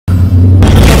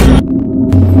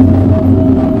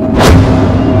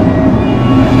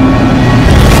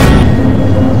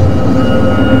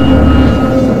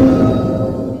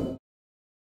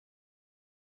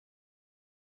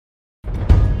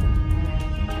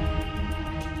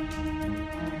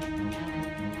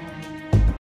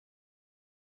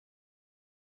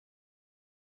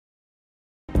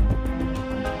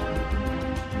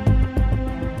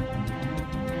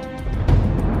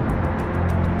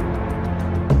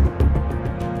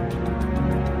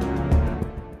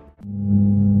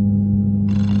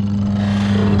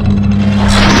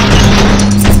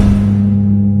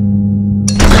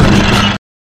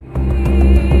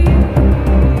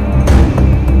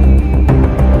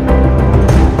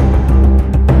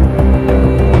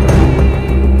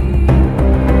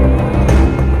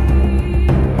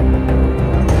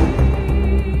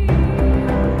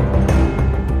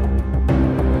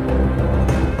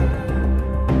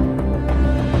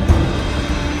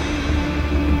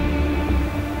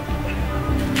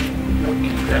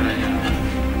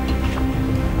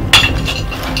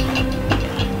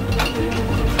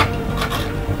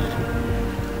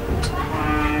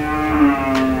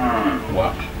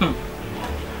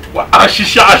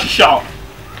shisha.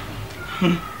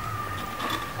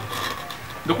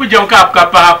 The good young cap,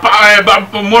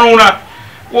 Morona.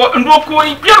 And walk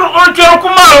away, Pierre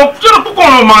Kumaro,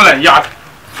 Pierre Mala, yacht.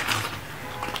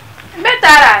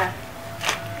 Betara.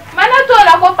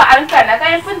 Manatola Copa Ancana, I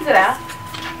am Punzera.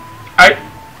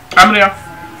 I'm there.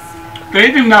 They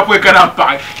didn't know we can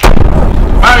unpack.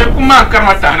 I come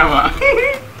Kamatana.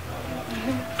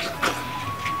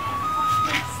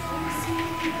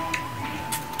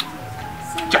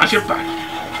 Chaship.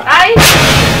 I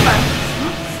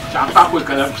Champa will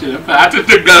come up to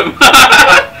the gun.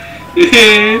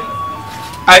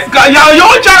 I got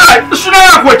your child,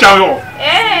 Suna, what you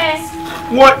eh.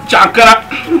 what Chankara?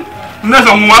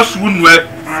 Nothing more soon. Well,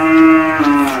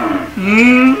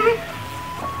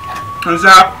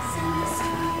 that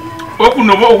open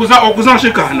the wall was on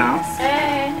Shikana.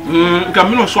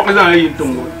 Camino Soka in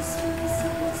Tongo.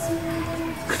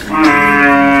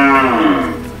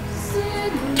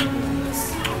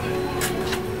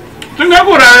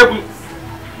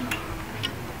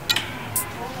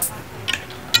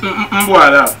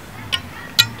 Voilà.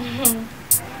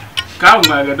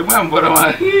 Calma, demain, voilà.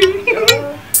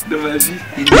 Vas-y.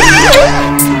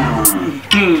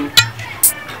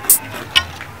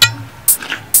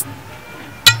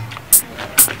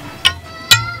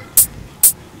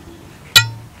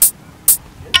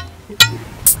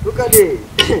 Look at it.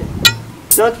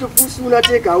 That's the food that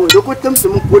take away. Look at them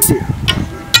some côté.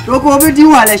 Look over the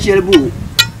wall, Shelbu.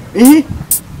 Eh?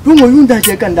 Don't you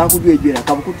check and down to be a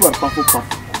puff.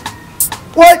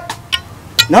 What?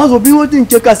 Now, so be what in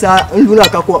check us out and do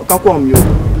like a quam you.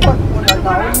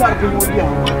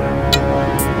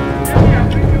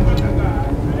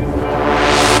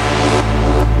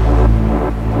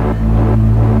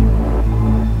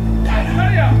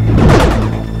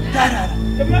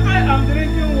 I'm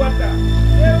drinking water.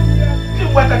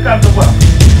 Water comes to work.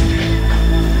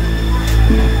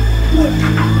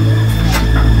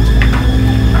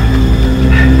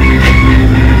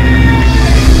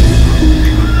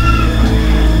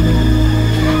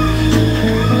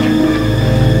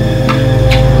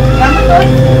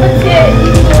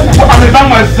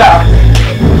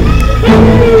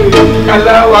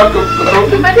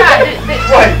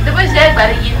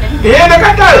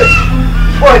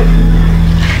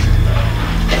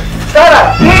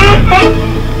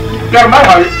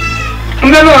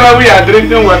 No, we are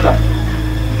drinking water.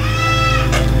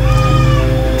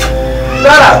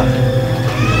 Sarah!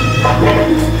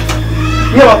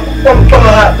 Come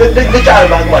the child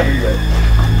back what you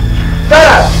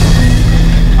Sarah!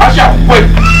 Asha, wait.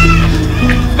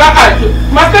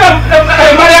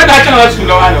 Maria got us to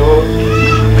know.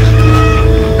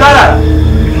 Sarah!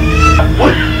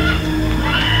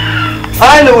 I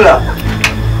know that.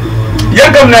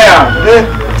 Yakam Naya.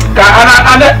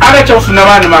 Ana chofu na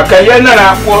wani makayena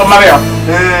na kwa Maria.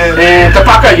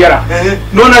 Tapaka yera.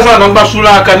 Nona za namba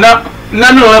sula kana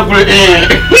nano wagule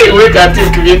weka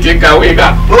tiki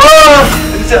weka. Oh,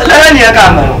 lani ya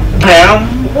kama.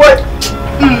 What?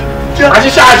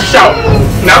 Ashisha.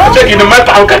 Na kucheki na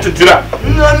mata au katitira.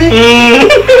 Nami.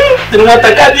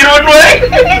 Tunataka dirudwe.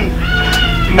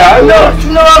 Na.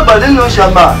 Tuna bali no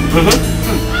shamba.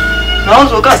 Na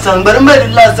so ka sangbar mbele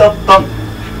la sapam.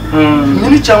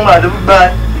 Mini changma de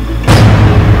ba.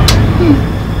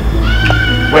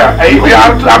 Well,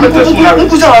 I'm just not going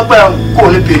to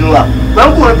call it Pinua.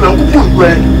 I'm going to put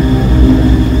it.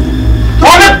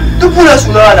 To put us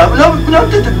another,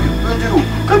 not to do.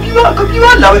 Come you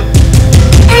love it.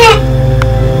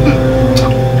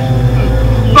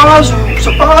 Paras,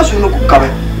 you know,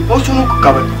 cover. Also, no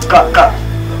cover.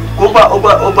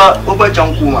 Oba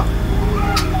Jankuma.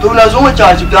 Don't as much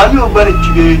charge if you are very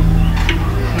today.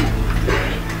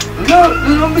 No,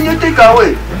 you don't be take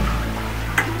away.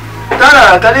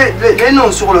 Tara, they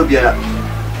know solo beer.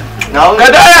 Now, I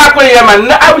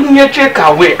will check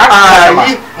away.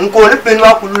 I call it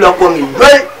Penua Kula for me.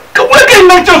 Right? What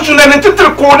can I just learn to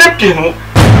call it Pino?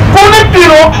 Call it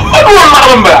Pino, I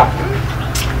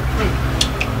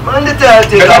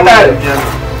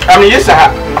I mean, yes, I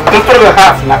have. Don't put a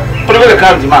half now. Put a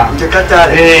country man.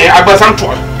 I was on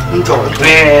tour.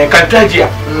 Cantagia.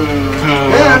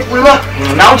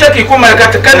 Now, check it. Come and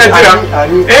get the Canada.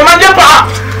 Eh, my papa.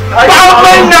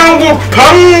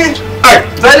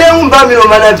 Valeu bamiro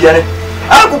manabiane.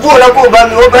 Akupola ko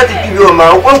bamiro bati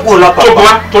kibioma okola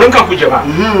papa. Torinka kujaba.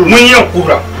 Munyo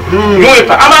kura.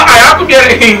 Muepa. Ama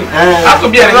ayakubiere.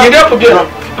 Akubiere, yende akubiere.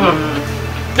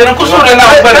 Tena kusura na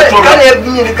bale tola. Kale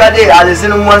bini kade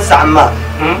alezeno mwansama.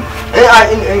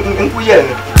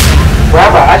 Nkuyene.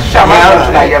 Baba, ashama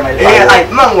na yama.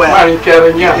 Mangwe. Mari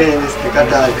kerenya.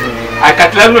 Stikata. ai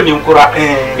katlanu ni kura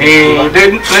de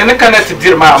ne kana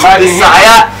tidir ma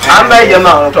saya amba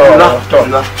yama to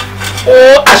o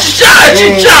asha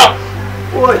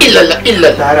illa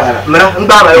tara mara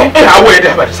ngaba yo awe de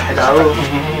ba sai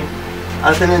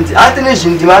atene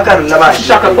jindi makar la ba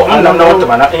shaka ko mun na wata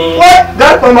mana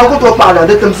gar ko ma ko to pa da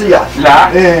tamsiya la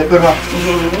perma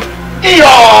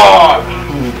iyo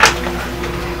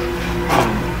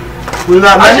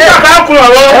kulma mane ka kulma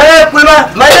wo kulma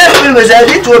mane kulma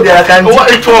zadi to biya kan wa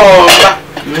ito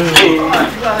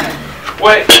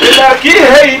wa ila ki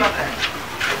hey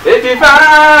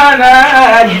Edifana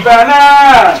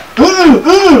tara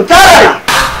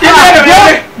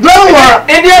Dowa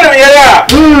Indiana yara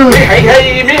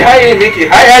Hey miki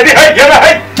hay yara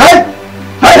hay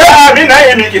min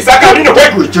hay miki saka min hoy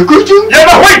kuchu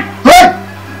yara hoy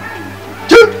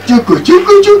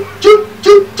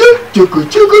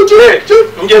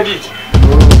ngebi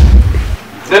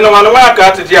neno manwa ka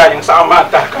ta dia yin sa ma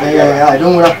ta ka ya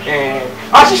don wura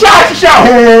ashisha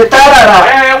tarara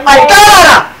ai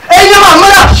tarara yama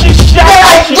mara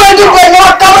ai gwedu gwedu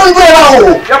kabrin gwedu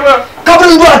ho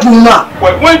kabrin gwedu tuma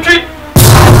wentri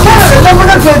tarara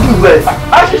mara gwedu gwedu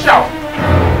ashisha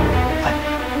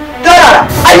tarara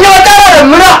ai yo tarara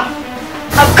mara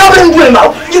kabrin gwedu ma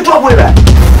yi to gwedu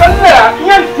kalla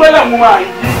yan kwela mu ma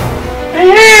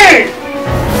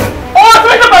o to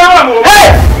ta ba mu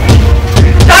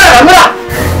tarara mara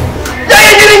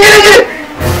giri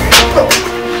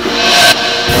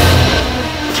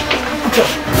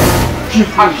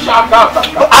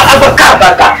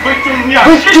Abakabaka.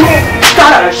 Bitu.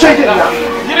 Tarara şeydi ya.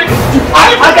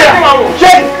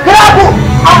 Şey, grabu.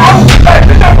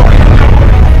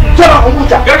 Tamam,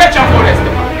 umuca. Gerçek çamur este.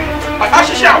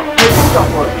 Aşağı.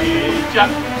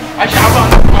 Aşağı bak.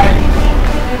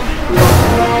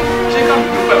 Çekam.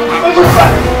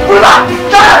 Bula.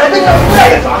 Tarara ne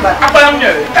buraya zaman. Apa yang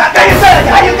ni? Kayak saya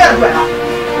ayo kan bana.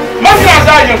 Mana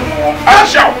saya mu?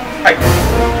 Aşağı. Ay.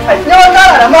 Ay, ne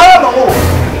tarara mama o.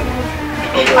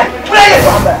 Ay, buraya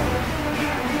zaman.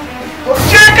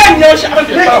 Çekan ya şahane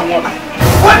de tamam.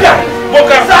 Wanda.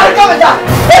 Boka. Sar ka bada.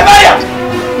 Maya.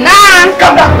 Nah.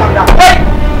 Kamda. Hey.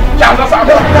 Jangan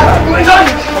sampai.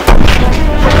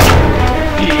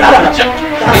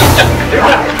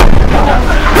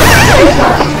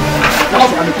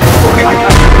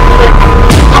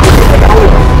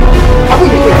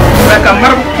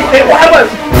 Kamar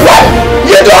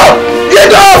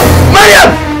Yedo Mariam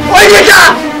oyeka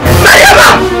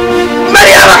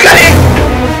Mariam kali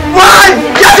wan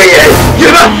jadi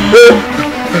yema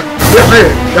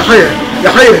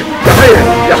ya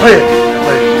hayır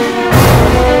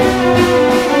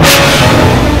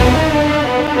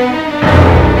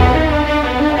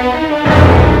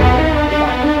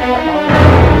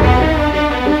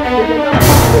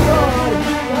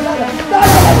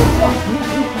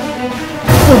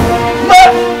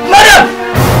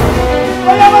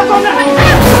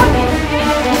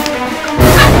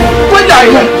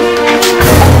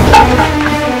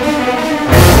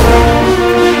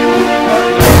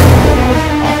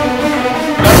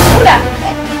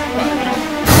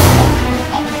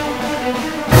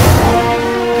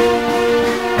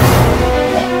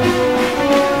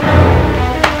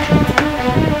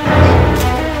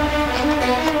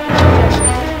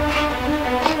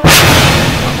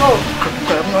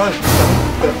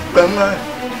Cảm ơn.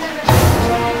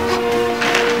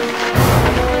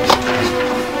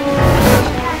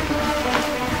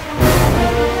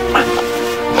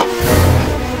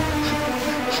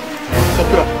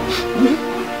 Sakura.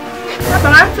 Apa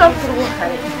ngaco puru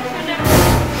hari?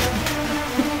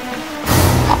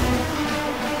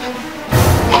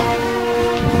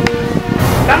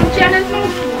 Kamu channel tu.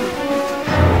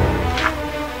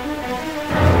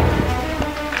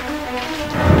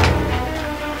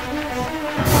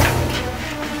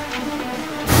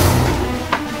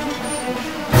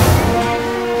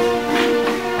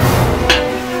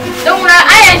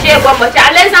 Gua baca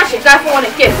alasan syekah pun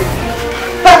nak kes.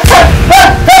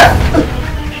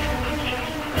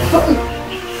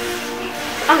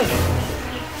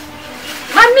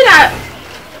 Mami nak.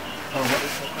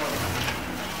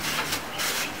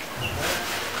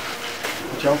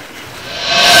 Ciao.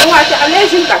 Gua baca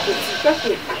alasan kat tu.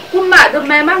 Kuma tu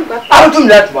memang gua. Apa tu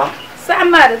melihat tu?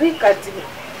 Sama ada kat tu.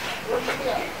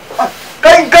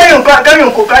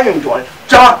 Kayung jual.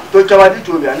 Jawa di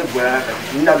jual biar nak buat.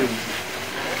 Ni nak beli.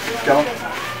 Ciao.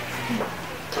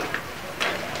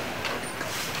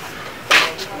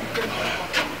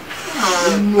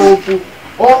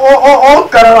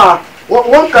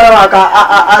 Karena ka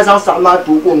azang sama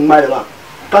tu pun mai lah.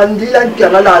 Kan dia yang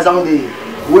tiada azang di,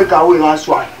 we ka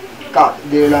swai ka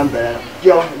dia lambat.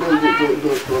 Yo.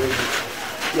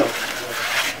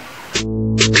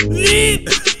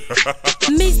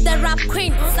 Mr. Rap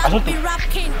Queen, Sabi Rap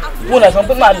King. Puna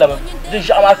sampai malam. Dia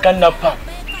sama kan napa.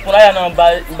 Puna yang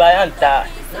nama bayan ta.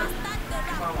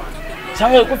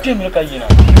 Sangat aku tiap mereka ina.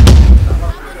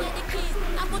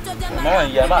 Mana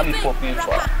ya mak mi kopi tu.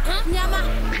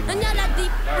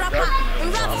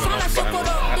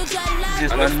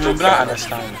 This man no bla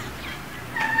understand.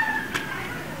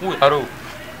 Aro.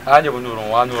 Aja bunurun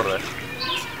wa nur.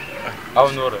 Aw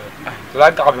nur. La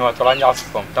ka bi ma tola nya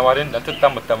asfam. Tamarin da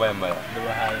tutam tamay ma.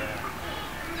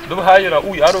 Du hayra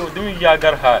aro du ya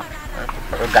gar ha.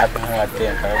 Gap ha te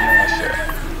ka mo ashe.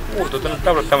 To tan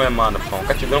tabra tamay ma na fam.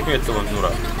 Ka ci don ko yeto nura.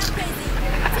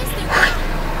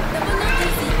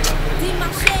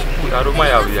 Aro ma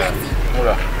ya biya.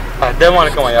 Mura.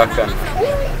 Demon kama ya kan.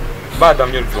 Ba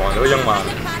dam yul tuan o yang ma.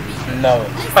 No.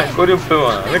 Ai ko ri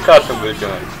fama. Ne ka tan be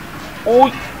jan. Ui.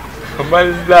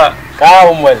 Malla.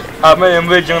 Kau mal. Ama yang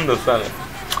be jan do sana.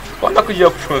 Quando que já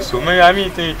puxou, mas a mim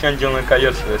tem que andar na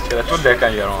caia se tudo é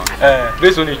caia não.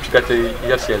 Vejo nem fica te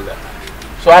já se ela.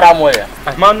 Suara moya.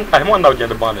 Ai man dá o dia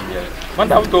de banda nele. Man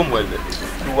dá o tom moele.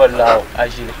 Wallahu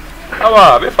ajile.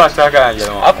 Awa be fasta ga ya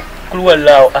não. Aku kul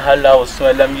wallahu ahallahu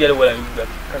sallam yel wala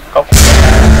ka.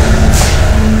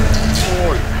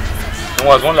 Oi.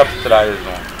 Não as vão lá por trás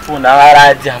não. Puna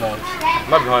ara jama.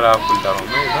 Ma bi wala kul daro.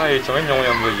 Mas não é chama não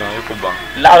é meu jan e ko ban.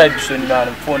 La ra biso ni na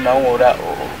puna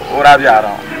ora bi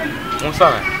ara. Não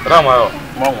sabe. Rama yo.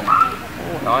 Mamo.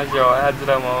 Não já é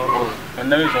drama.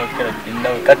 Não me só quero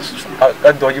não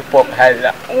ka doji pop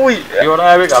hala. Ui. Eu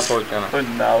ora be ka so kana.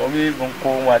 Puna o mi bon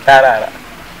ko ma tarara.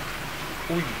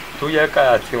 Ui. Tu ya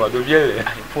ka ti wa do biele.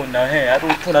 Puna he aru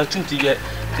puna tunti ye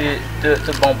te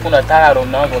bon puna tararo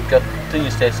na go ka tin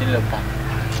se sin le pa.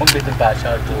 On be te ba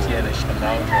cha tunti ye le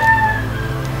shana.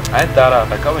 Ai tara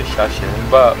ta ka wa shashi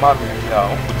ba ma bi ya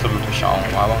on kutulu to shan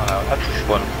ma ba ha tu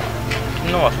shon.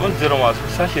 No, as on zero mas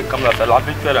sashi kam la la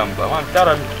bi peram ba ma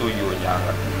tara mi to yo nya.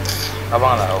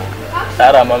 Abang la o.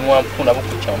 Tara ma mo puna bu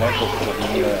ku chama ko ko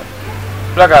ni.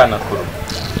 Plaga na kuro.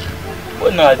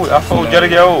 Puna Ui, afa o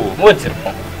jerge o. mo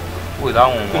tirpo. Ui, dá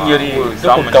um. Kunyeri do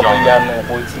ko ka mo ya no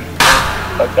ko ti.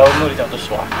 Ka ka no ri ta to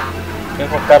swa. Ke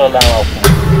ko kara la ma ko.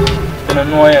 Puna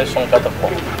no ya son ka ta ko.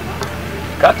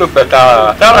 Kato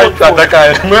peta. Tara ta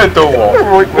ka muito o.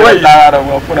 Oi, tara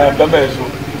mo puna ba bezo.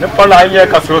 Ne pala anya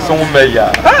ka so so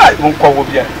meya. Ah, mo ko wo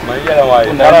bien. Ma yela wa.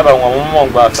 Tara ba mo mo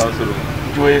ngba san suru.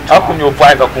 Joye. Akunyo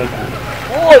pai ka kunku.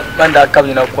 Oh, banda ka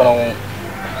ni na ko na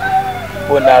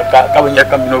puna ka nya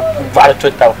ka no var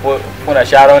to ta puna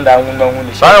sharon da mun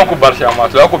ni. Ba ko bar sha ma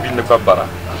to ko bin ne ka bara.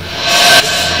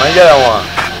 Ma yela wa.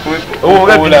 O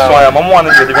ga bin so ya mamo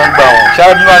na de ban ba o.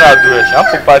 Sha bi ma na dure sha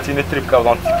po party ne trip ka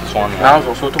dans type so na.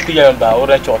 Na so to ki ya ba o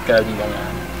ra cho ka bi na.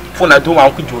 Puna do ma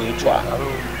ku joye twa.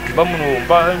 Ba mun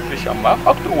ba fi sha ma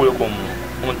akto wo ko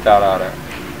mun tarara.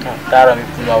 Tara mi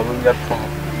puna o nya fo.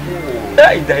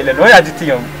 Da ida ila no ya diti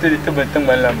yam te ban tan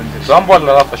ban la mun. Zan bon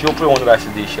la fa show pre on ra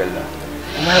de shella.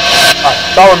 Ma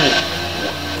Tawa mi.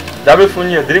 Dabe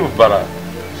funye drib bara.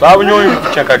 Sabu nyo yu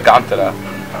chanka gantara.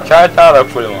 Cha tara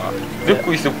fulma.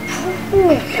 Diku isu.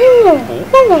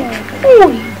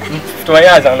 to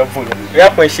ya zan la fulo. Ya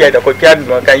ko shi da ko kya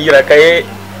no kan yira kai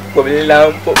ko bi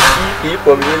la ko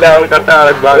bi la Ka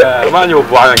tara ba. Ma nyo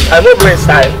bwa. ai mo ben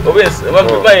sai o ben ma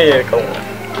ba ye ka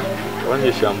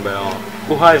Wani shamba.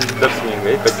 Ku hay darsi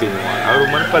ngai ka tin wa. Aru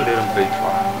man pa leram pe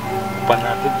twa.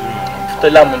 Panata du. to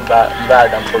la mun ba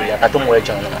dan ko ya ka to mo ya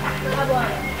jang na.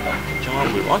 Chama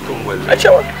bu on to wel. A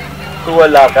cewa ko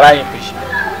wala karayin fishi.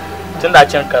 Tunda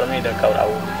can karmi da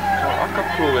kaurawo. Aka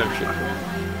problem shi.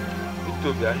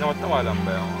 Ito biya na wata malam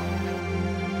ba yawa.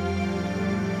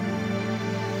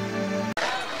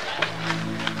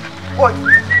 Oi,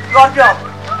 lafiya.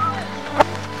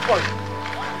 Oi.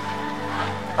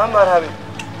 Amar habi.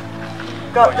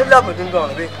 Ka dilla bu din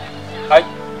don be. Ai.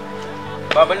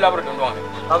 Ba ban labar don don.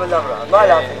 Abin labra, ma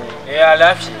lafi. Ya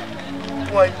lafi.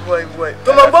 Wai.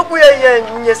 To man baku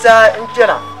yayin yasa in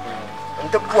kira. In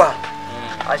ta kuwa.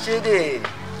 Ashe dai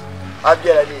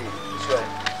abiyara dai suwa.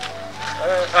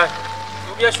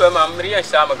 Biya so ma mriya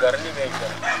sa ma garni be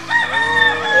kira.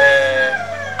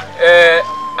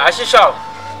 Ashisha.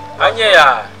 Anya ya.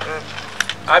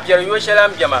 Abiyar yo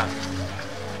shalam jama.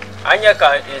 Anya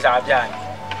ka za abiyan.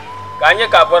 Ka anya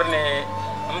ka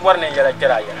borne yala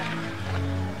kira yana.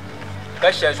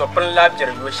 Kashe so prin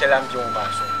labiyar yo shalam jama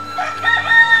so.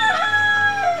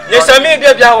 Ne sami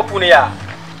biya ko puniya.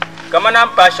 Kama nan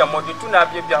pasha modi tuna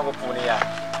biya ko puniya.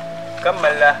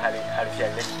 Kamala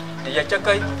harfiyalle. Da ya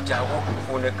kai jago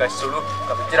pune ka solo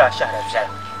ka jira shahra fiya.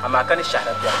 Amma kan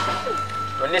shahra biya.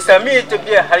 To ne sami to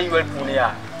biya har yol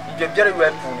puniya. biɛr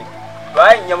yɔl puuni to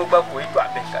a nyɛm gba ko to a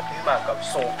bɛ ka bihi maa ka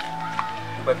sɔŋ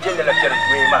gba biɛli la biɛr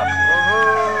yɔl maa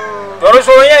to di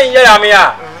so yɛn yɛlami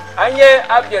yaa a nyɛ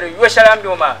a biɛr yɔ shɛli an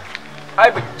bɛ maa a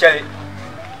yi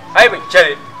bi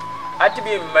chɛli a ti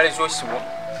bi mali zo simo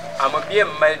a mi bi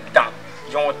mali daŋ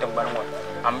jɔŋ tingbani ŋɔ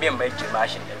a mi bi mali jiri maa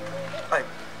shɛli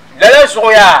lala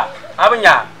zuɣu yaa a bi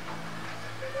nya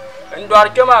n dɔri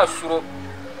kpɛ maa suro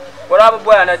wala bi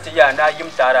bɔya na ti yaa na yim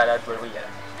taara la doli bi yɛla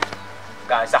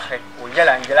ka a zaɣari o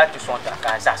yɛla n yɛla ti sɔŋ ta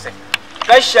ka a zaɣasi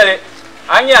ka shɛli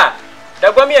a nya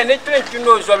dagba mi ya ni tili kpi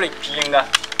no zɔbili kpiinga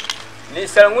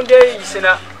ninsali ŋun de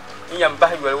yisina n yɛn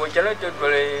bahi yɔli o jɛli ti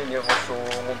doli ninvuɣu so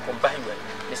ŋun pun bahi yɔli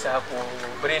ni saha ko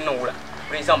biri niŋ wula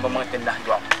biri zaŋ bi maŋ ti nahi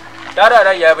yɔɣu taara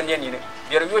la yɛla bi ne nini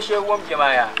biɛri yo shɛli wɔm kpɛ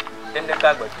maa yaa dindi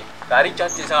ka gba kpɛ ka a di chaŋ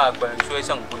ti zaŋ agbali so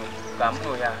zaŋ gbuni ka a mini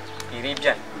o yaa piiri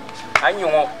biɛni a nyɛ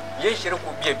ŋɔ yin shiri ku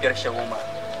biɛ biɛri shɛli ŋɔ maa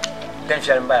din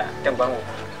viɛli n bala tingbani ŋɔ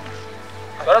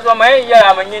ka di zuɣu ma yɛn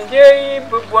yɛla mi nyin de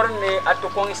bi bɔri ni a ti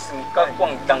kɔŋ sin ka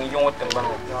kɔŋ daŋ yiŋɔ tingbani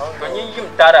ŋɔ to nyin yim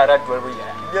taara la doli bi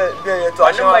yɛla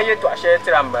a ni ma yɛ tɔɣa shɛli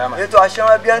tira n bala ma yɛtɔɣa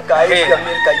shɛŋa biɛni ka a yi piɛm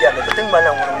miri ka yɛrli ka tingbani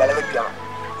na ŋuni mali bi kpɛma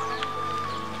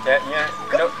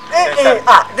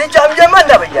din chɛɣam yɛ man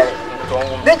na bi yɛli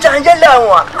din chɛɣam yɛ laa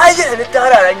ŋɔ a yɛli ni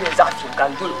taara la nyɛ zaɣ fiin ka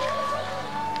n dolo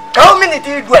ka o mini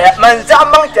ti doya man zaɣ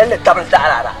maŋ tɛli ni tabili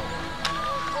taara la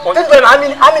ti doli ma a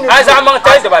mini a zaɣ maŋ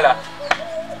tɛli diba la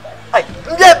ai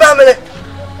n bɛ bamili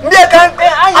n bɛ kan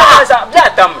a yɛ zaɣ bɛ a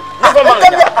tam ninfɔ maŋ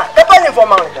ka pa ninfɔ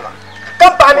maŋ li dama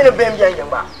kan paɣa mini bɛn bɛn yɛn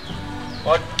gba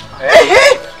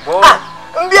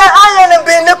n bɛ a yɛ ni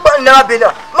bɛn ni kpaŋ naa bɛ na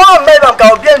maa mali bam ka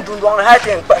o bɛn dundɔŋ ni hali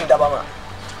ti n kpaŋ daba ma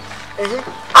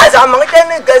a zaɣ maŋ tɛli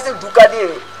ni galisi du ka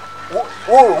di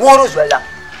wuhiri zoli la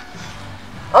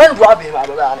an dɔɣa bihi maa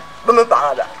bibaani bi mini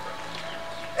paɣa la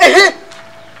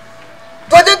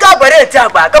to ti ka bari ti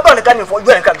agba ka ba ni ka ninfɔ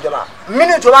yɔli ka bi dama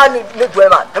mini to maa ni dɔli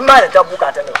maa ti maa ni ta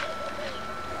bukata ni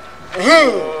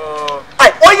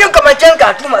ai o yin kama chɛni ka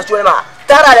a tuma soli maa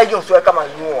taara la yin soli kama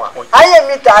nuu wa a yɛn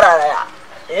mi taara la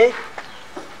ya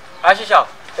a shisha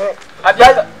a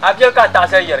biɛli ka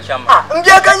taɣasali yɛri shɛm ma n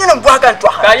biɛ ka nyini bɔha ka n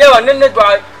tɔha ka a yɛba ni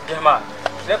dɔɣa bihi maa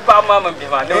ni paɣa maa mini bihi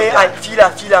maa ni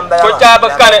fiila n bala ko chaa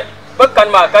bi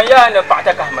kani maa kan yaa ni paɣa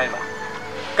ta kahi mali ma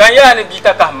kan yaa ni bia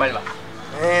ta kahi mali ma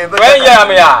wɛn yɛla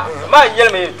mi yaa maa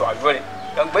yɛli mi yɛltɔɣa yɔli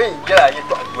kan gba yɛn yɛla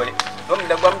yɛltɔɣa yɔli domi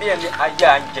da gbam biɛni a yɛ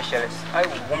a jɛ shɛli a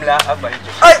wumla a gba jɛ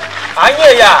shɛli a nyɛ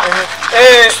yaa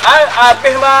a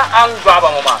bihi maa an dɔɣa ba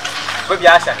ŋɔ maa bi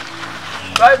biɛha sani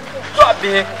ka dɔɣa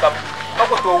bihi ka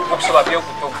ko to gubsiba bee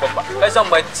ku to gbubba ka zaŋ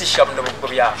ma ti shɛba ni bi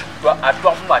gbubi yaa to a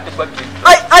dɔɣa maa ti gba biɛ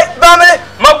ai bamili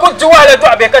ma ku ti wahala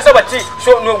dɔɣa bihi ka saba ti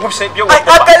so ni gubsi bee ai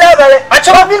a ka laabali a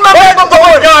chɛba min ma bɛ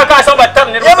gbogbo nyɛŋa ka saba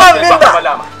tam ni yɛ ma min ba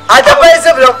a ta pɛli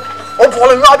zibilim o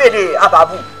buɣuli nyɔɣu bɛ de a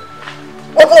baabu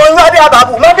o buɣuli nyɔɣu bɛ a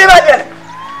baabu ma bɛ ma bɛni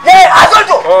ye a zo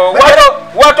to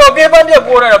wato bihi ban bɛ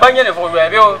boori ni ban nyɛ ni vuɣu yɔya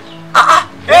bee o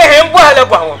n bɔha la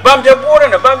bɔha ŋɔ ban bɛ boori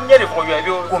ni ban nyɛ ni vuɣu yɔya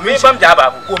bee o mi ban bɛ a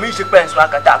baabu ko mi si kpɛn sima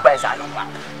ka taa kpɛn saa niŋ ba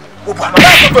o bɔha ma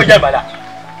maa ku to yɛlima la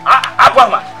a bɔha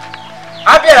ma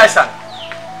a bɛla sani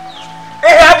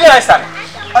a bɛla sani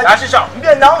a shisha n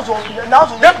bɛ naamu zo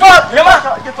ne to nyɛma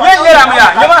nyɛ yɛla mi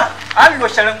ya nyɛma an lo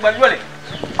shɛli gba yɔli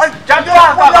jajɔra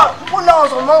a ba ko naamu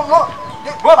zo ma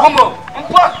bɔmbo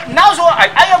n'a so a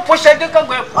ye pɔsɛ de ka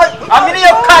gbɛ a mini ye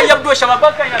k'a yɛ do sama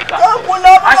ba ka yɛ ka ko na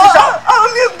a sisan a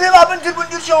mi bɛ ma bɛ ti bɛ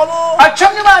ti sɔn o a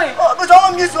cɛ ni maa ni bɛ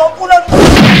sɔn mi sɔn ko na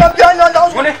na bi a ɲɔgɔn da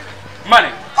wuli mani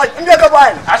n bɛ ka bɔ a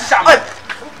ye a sisan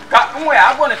ka n wɛ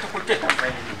a bɔ ne tugu cɛ tan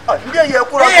fɛn ye n bɛ yɛ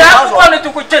kura sɔrɔ a bɔ ne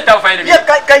tugu cɛ tan fɛn ye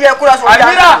ka yɛ kura sɔrɔ a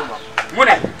mira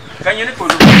wuli ka ɲɛni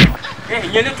tolu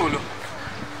ɲɛni tolu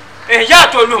y'a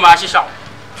tolu ma a sisan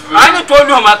a ni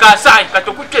tolu ma k'a sa ka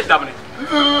tugu cɛ daminɛ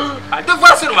a tɛ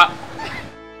fɔ siri ma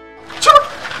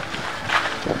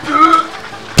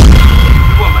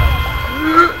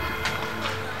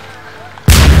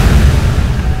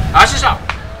a sisan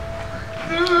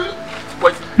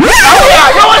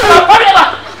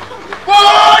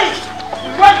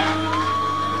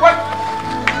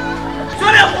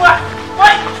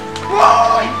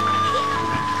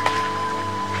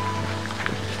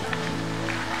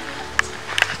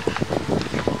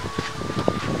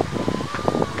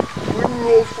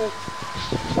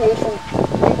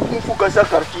fu ka sa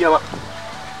karfiya ma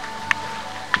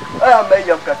aya mai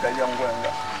yam ka yan gwanga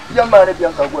yan ma ne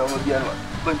biyan ka gwanga biyan ma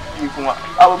ban yi kuma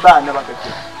abu ba na ba ka ce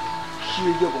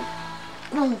shi je bon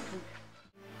kun fu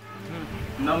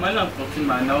na mana ko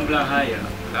ma na blan haya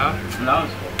na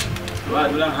wa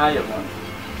blan haya ma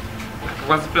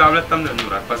quase para lá também não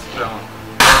era quase para lá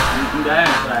ainda é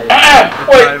praia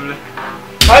oi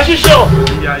mas show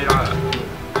ya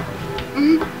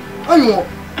ayo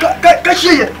ka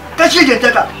shi je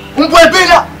ta ka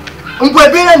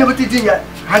Mbwebela ni butitinga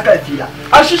hankal fila.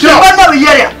 Ashisha. Shimba na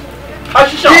yere.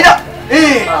 Ashisha. Fila.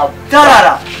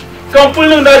 Tarara.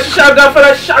 Kampulung da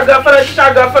shagafara.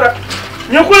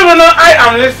 Nyukulu no I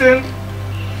am listening.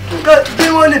 Ka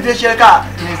bingo ni besheka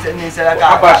ni selaka.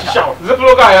 Apa shisha.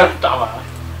 Ziplo ka ya tawa.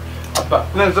 Apa,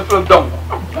 nen ziplo dong.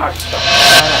 Apa shisha.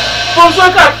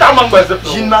 Ponso ka tamang ba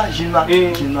ziplo. Jinma.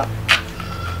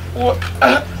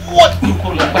 What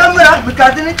nyukulu. Kamera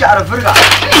bukati ni cara furga.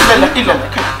 Illa.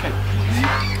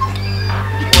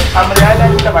 Amriya la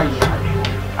ita bayi.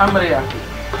 Amriya.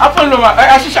 Apa lu ma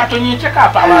ashisha to nyi cheka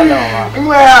pa la la.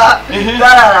 Ngwa.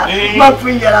 Tarara.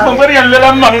 Mapunjala. Mbari ya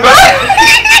lela manga.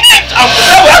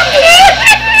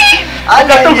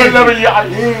 Ada tu bela ya.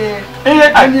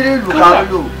 Ani lu ka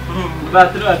lu. Ba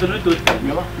tu tu.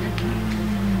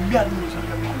 Biar lu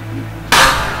sakit.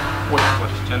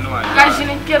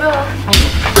 Kajinin kero.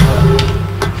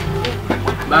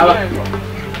 Baba.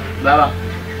 Tarara.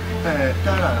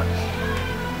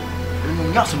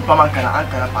 Ini nyak sempama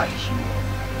kana padi shi.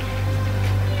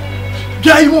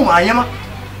 Jai mo ma yama.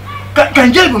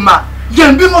 Kan jel ma.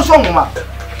 Yan bi mo so mo ma.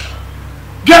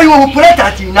 Jai mo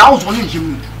preta ti na o so ni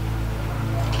jimu.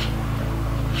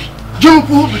 Jimu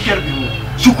ku bi ker bi mo.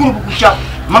 Shukuru bu ku sha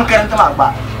man karanta ma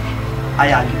ba.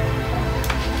 Ayali.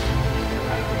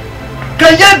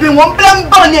 Kan jel bi mo plan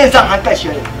ba ne zan hanka shi.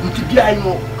 Mutu bi ai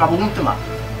mo ka bu mutuma.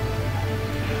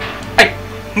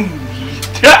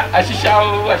 Ya, Ashisha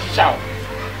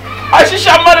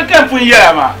mara kan pun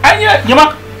yara ma. Anya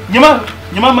nyama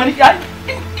mani ai.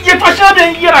 Ye to sha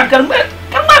ben yara kan ma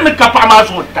ne kapa ma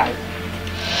so tai.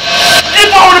 Ni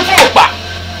ba woni fu ba.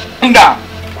 Nga.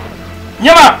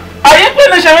 Nyama ai ko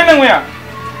na sha men ya.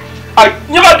 Ai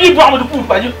nyama bi bu amadu fu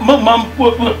ba ni ma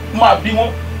bi mo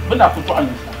bana fu to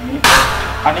anu.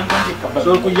 Anin gonje ka ba.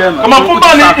 So ku yema. Kama fu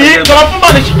ba ni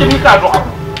shi ke ni ka do abu.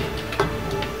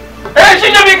 She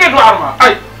never get arma.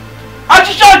 I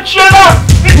just chela.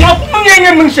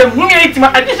 Munye menshe, munye itima.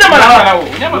 I just mala.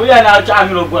 We are now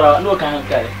charging no can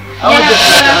carry. I want to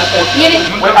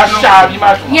well, I shall be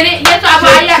my. Yere yeto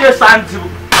abaya. say santi.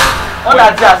 All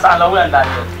that just and we and that.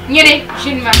 Yere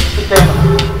shinma.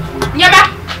 Nyaba.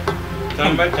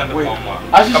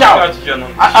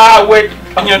 Wait.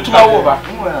 Anya tuma over.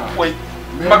 Wait.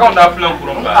 Magonda plan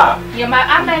kurumba. Yama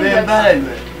amen.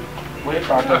 Wait,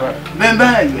 Father.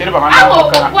 Bembele.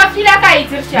 Kwa fila ka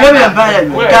itisha.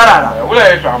 Bembele. Tarara.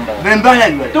 Wala tamba.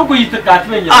 Bembele. To ku yita ka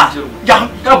tmen ya jiru. Ja.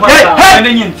 Ka ba na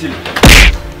nyinti.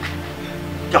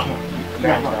 Ja.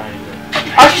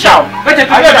 Ashisha. Bete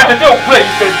to ku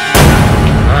yita.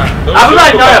 Abula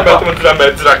nya ba.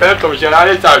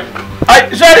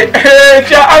 Ai, sorry.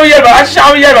 Tia awiye ba, ashisha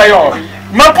awiye ba yo.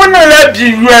 Mapunna la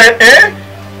biwe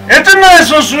Etna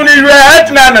so suni ywe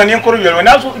etna na ni nkuru ywe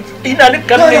na so ina ni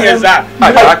kan ni yeza.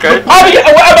 Abi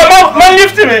aba man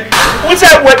lift me.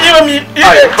 Usa wadi mi.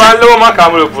 Ai ban lo ma ka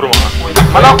mo furu ma.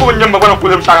 Mala ko nyamba bana ko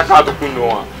lem saka ka to kunno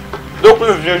wa. Do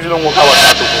ko vien jino mo ka wa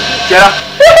ta to kunno.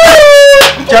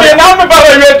 Kera na me ba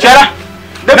ywe kera.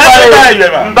 De ba ywe.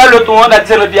 Mbalo to wona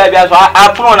tele bia so a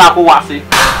pro na ko wase.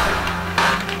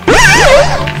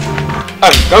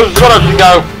 Ai, do zora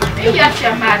diga. Ya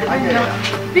chamada.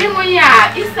 Bimo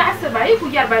ya isa saba iku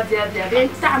ya badia ben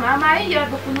tama ma ya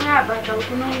bukuna ba ta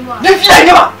bukuna mo. Ni fiya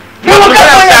nyama. Ni mo ka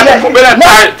ya. Kumbela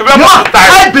tai, to ba tai.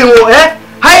 Ai bimo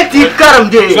hai ti karam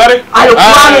de. Ai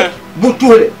kwani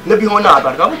butule ne bi hona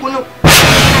ba ka bukuna.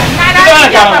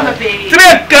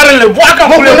 Tre karle waka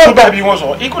kule ko ba bi won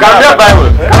so. Iku Ka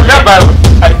Bible. Ka Bible.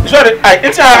 Ai sorry, ai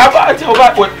it's aba ati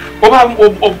oba o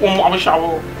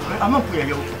shawo. Ama puya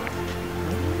yo.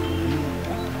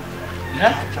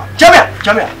 Jamia.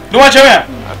 Do what you mean?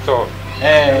 So,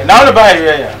 Now the buy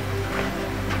here.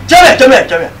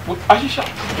 Jamia. Ashisha.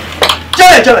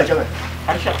 Jamia.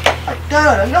 Ashisha.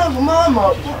 Tara na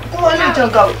mama. Ko ani tan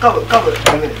ka.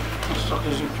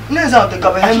 Ne za ta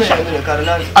ka ba heme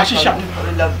karana. Ashisha.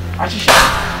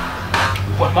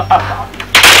 Wa ma aba.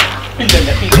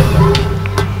 Illa.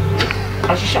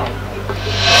 Ashisha.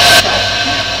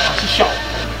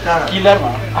 Tara.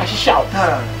 Kilama. Ashisha.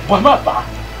 Tara. Wa ma ba.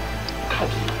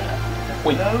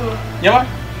 Wait. Nyama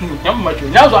macho.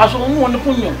 Nyazo aso mu won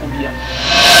punyen ku biya.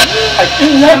 Ai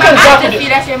ina kan za ku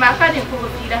fila she ma ka de ko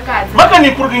fila ka. Maka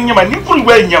ni kurgin nyama ni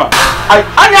kurgwe nyama. Ai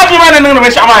anya bi mana nan ba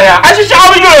shama ya. Ashi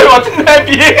shawo yo yo tin na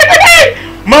bi.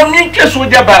 Mami ke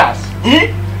soja baras.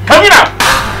 Kamina.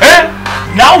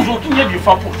 Na uzo tin ye bi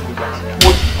fa po soja.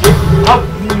 Ha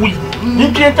oui.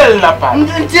 Ni kentel la pa.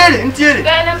 Ntiere.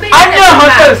 Anya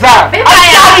hotel za.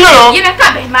 Ashi yo. Yina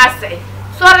ka be ma sai.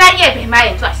 Sora ye be ma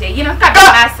ye to ase yina ka be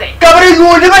ma sai. Kabri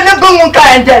yu ne ba ne bangun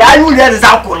ka ente ayu ne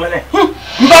za kurle ne.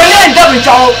 Mbale ndabe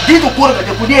chao ditu kura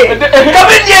ka kude.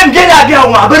 Kabe ndiem jena bia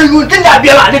wa bari yun tinda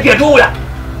bia ma de ke dola.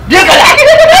 De ka la.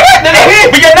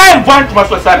 Biya na invent ma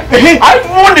so sana. Ai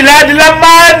mun di la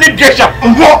man ni gesha.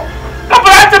 Mbo. La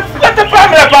ta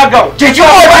pamela pa ga. Checho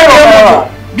ba.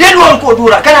 Bien won ko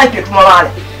dura kana ke tuma male.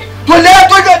 To le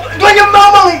to ni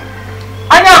mama.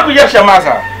 Anya ku gesha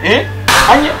masa.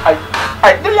 Anya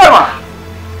ai dilama.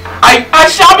 Ai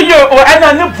ashabi yo o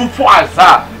ana ne bufu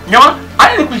aza. Nyo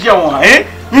ani ku je won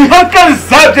nhakan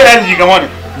zadera ni ga won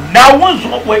na won zo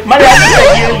ko mari ati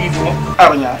ye yi do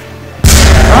arnya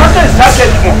nhakan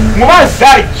zadera ni mo ma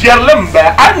za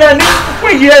jerlemba ana ni ku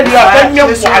ye ni akan nyam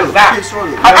ku aza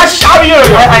ashabi yo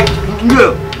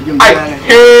ai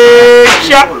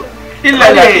sha illa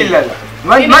la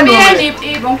Man ni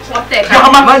bon protek.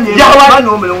 man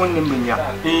no mele won nimbinya.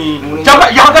 Jaba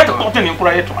ya ga ta kote ni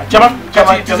kura yeto. Jaba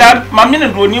tizan mamina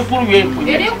do ni kuru ye.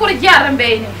 Ni kuru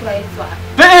jarambe ni kura yeto.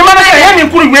 Te mana ka ye ni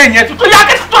kuru ye nyeto. To ya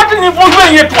ga to ni fo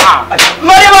ye yeto.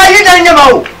 Mare ma yi dan nyama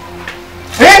o.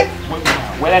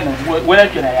 Wala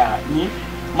kina ya ni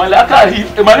malaka hi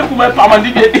mali kuma pa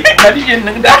mandi de na di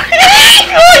en da.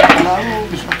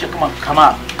 Bisu ce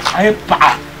kama ai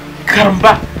pa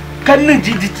karamba kan nan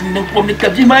jijitin nan ko ne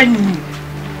kabi ma ni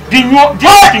dinyo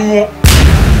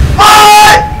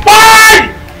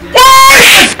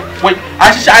wai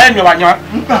a shi ayan yo banya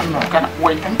kana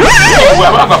wai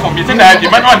wa ba fon bi tana di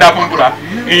man wanda fon bura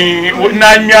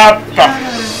na nya pa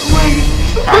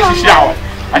a shi shawa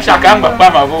a sha kan ba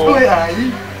ma bo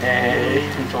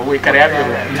to wai kare ya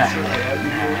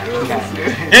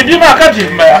bi ma ka bi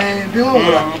ma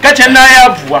ka chen na ya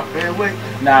buwa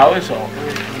na o so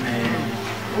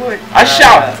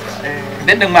asha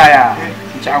den ma ya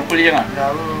chan kulinga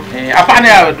apa ne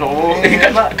ya do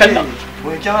kan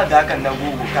Wai jama da kan na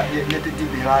gugu ka ne ta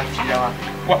dibe ma fiyawa.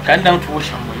 Wa kan dan to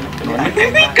shan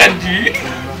mai kan di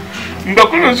nda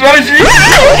kullu so shi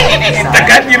ta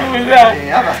kan di ruza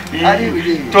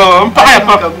to mpa ya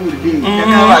pa to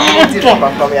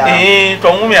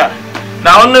mu ya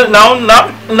na on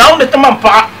da tamam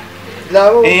pa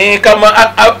kama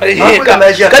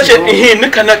kace ni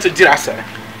kana ta jira sa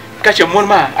kace mon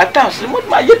ma attends mon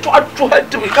ma yeto atu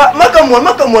maka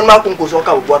mon ma kun ko so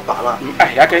ka boîte par là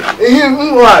ya kai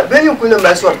wa ben you kunna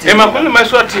ma sorti ma kunna ma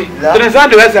sorti trésor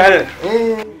de wazare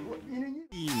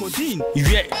Odin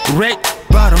red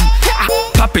bottom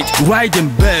pop it riding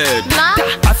bird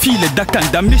I feel it that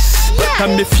kind of miss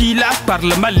comme me fila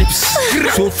parle ma lips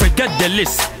so forget the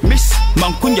list miss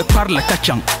man kunya parle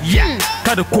kachang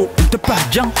kada ko te pa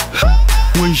jang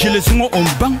when je les on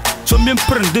bang so même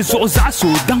prendre des os à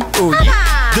sodan oh yeah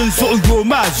dans yo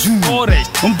ma zu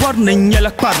on boire n'yala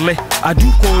parler adu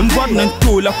ko on boire n'en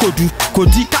to la kodu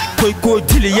kodi ko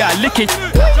dile ya leke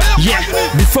yeah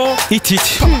before it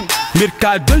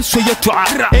mercado so ya to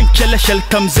en kala shal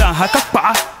kamza haka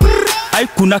pa ay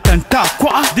kuna kanta ko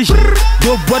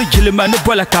do boire jilma ne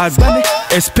bola kazane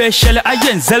especially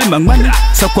ayen zalman man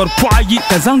sakor po ayi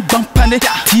kazan ban pane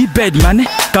ti bed mane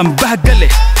kam bagale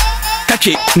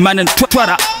kache manan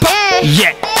twara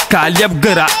yeah kaleb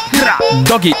gara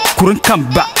doggy kurun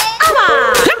kamba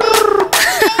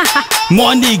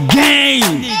money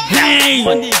game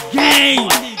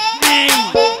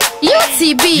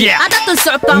UTB adatun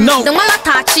soctam the mala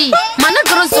tachi mana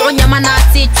grozo nya mana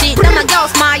tichi the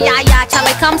girls my ya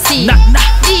chale come see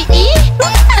DE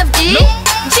FG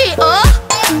GO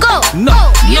go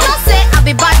you don't say I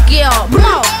be bad girl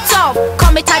no tough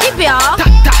come me teddy bear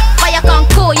fire can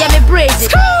cool yeah me brazy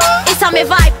it's a me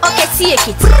vibe okay take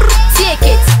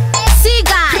it see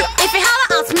guy if you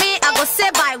holler at me I go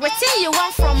say bye waiting you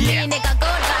want from me nigga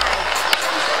go die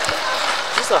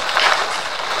sister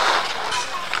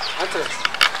Ante.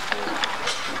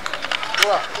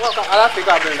 Wa ka ala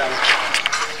fika benda.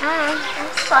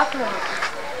 Stop.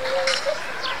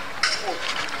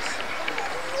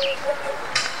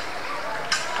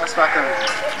 Aspakan.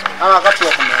 Ama ka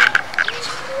tuwa kuma.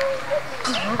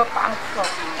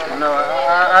 No,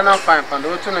 I'm fine.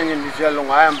 Pando tu na nyemi via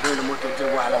long. I am doing the motor to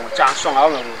wa long. Chang song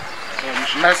awo ngo.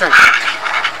 Nice.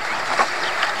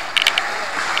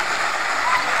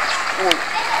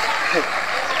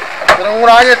 Terang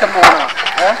murahnya temuna,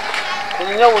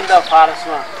 ini unda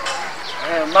farasma,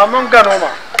 mamang ganoma,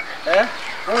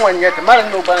 mungkin teman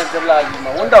nu bana jebla lagi,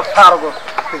 unda fargo.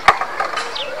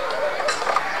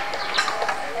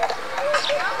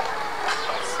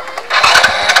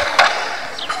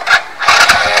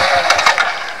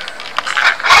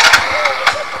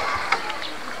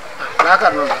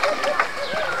 Nakar nu.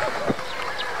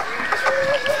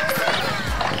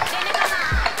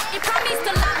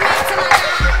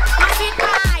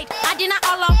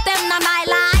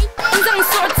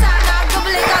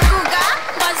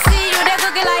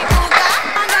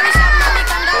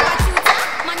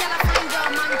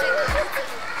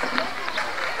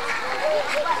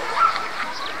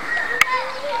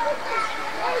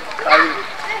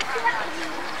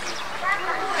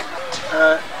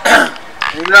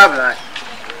 Blabla.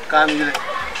 Camille.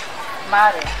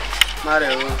 Mare. Mare,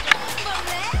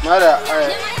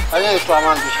 I ain't to a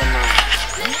man to some man.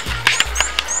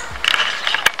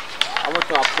 I want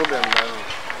to have a problem.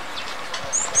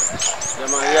 The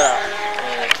Maria,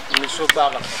 Miss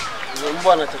Baba, the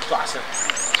bonnet to toss it.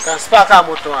 Can spark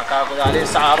out to a car with a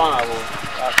Sarah.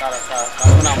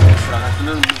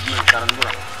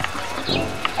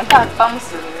 I can't come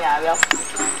to me.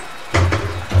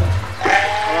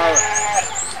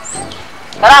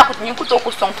 But I put you could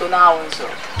talk to now.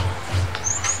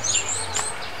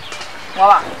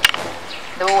 Well,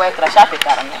 the way crash up it.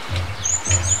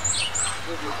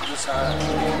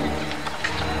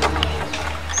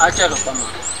 I check up on me.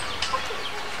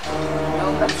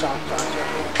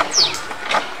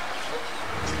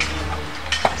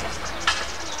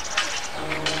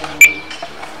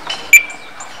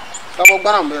 Come on,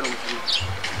 Madam,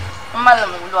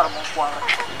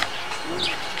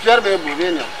 Jerry,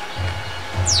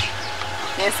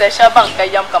 yes, I shall bank a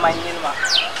young command in my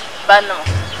banner.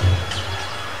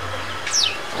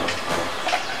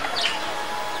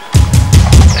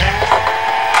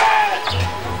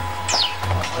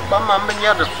 Mamma,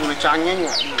 you're the foolish onion.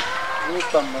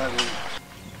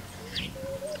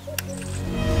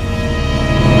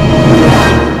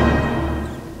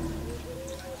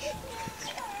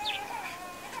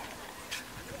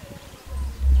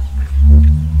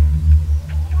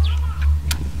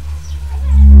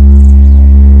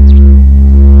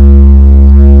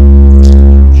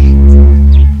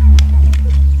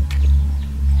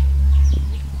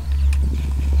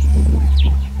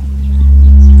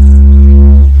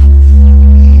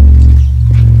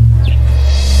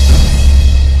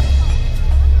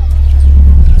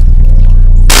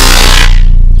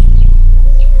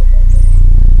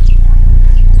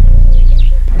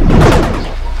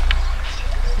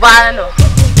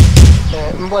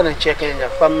 Mbona cheke nya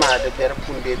fama de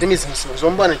berpunde de mismismo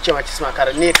zombona chema chisma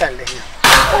kara ne kan le nya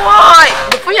oi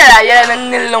de punya la yele nan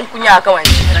nilon kunya ka wani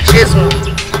na shesu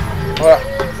wa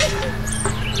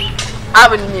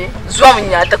abni zom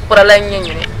nya ta kuralan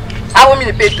nyenye ne awu mi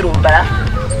de petro bala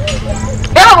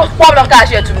ela ko problem ka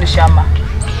she tu ni shamba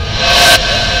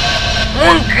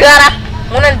mun gara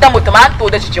mun ndamu tomato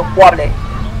da cikin kwable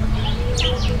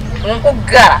mun ko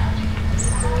gara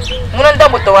mun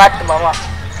ndamu tawat mama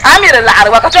Amir la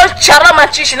arwa ka to charra ma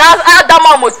chishi na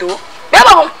adama moto be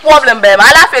ba problem be ma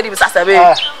la fe di sasa be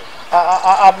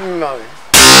abmi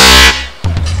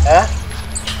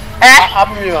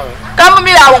kam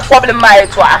mi la problem ma e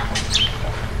to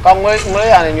ka ngwe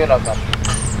ya ne nyola ka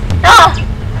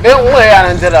be ngwe ya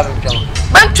ne ndela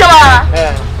ban chama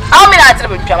mi la tere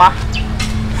ban chama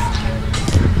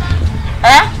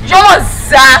jomo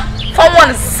za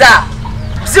fon za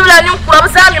Zula nyum kura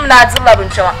bsa nyum na zula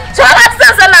bunchama. So ala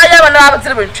tsa na ya na ba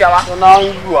zula bunchama. So na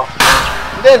yuwa.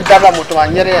 Den daba moto ma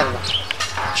nyere en.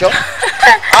 Cho.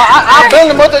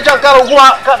 Ben moto chankaro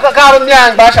gua ka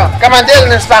nyang basha. Kamandel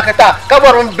ne spakata. Ka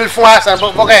borum bil fuasa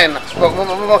boken.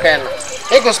 Boken.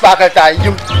 Eko spakata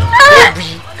yum.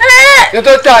 Bi. Yo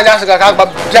to ta ya ka ba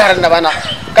jar na bana.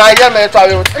 Ka ya me to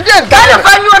ayo. Den daba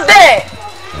ka nyurde.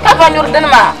 Ka fa nyurde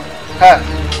ma. Ha.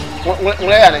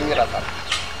 Ngwe ya na nyura ka.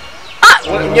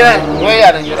 Ngwe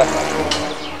ya na nyura ka.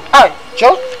 Ai,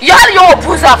 cho. Ya yo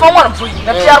pusa fa won pu.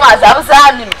 Na pia ma za ba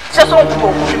sa ni. Se so ko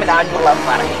ko mi na nyura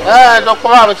fare. Do ko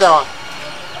ma cha.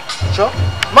 Cho.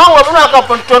 Ma wo buna ka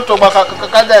ponton to ba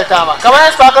ka da ta ma. Ka ma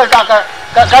spakal ta ka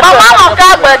ma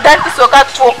ka gba dan ti so ka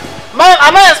to. Ma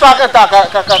ama spakal ta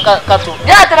ka to.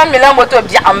 Ya ta mi la moto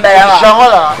bi ambere ma.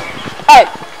 Jahola. Ai.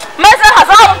 Ma sa ha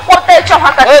sa porte cha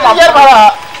ha ka ma. Ya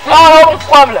bara. No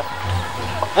problem.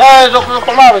 Do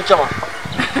ko ma cha ma.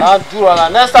 Dura la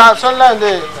nesta sonla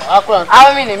de akwa.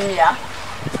 Ami ni mia.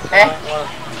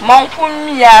 Mon ku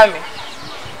mia mi.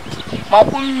 Mon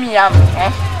ku mia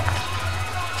mi,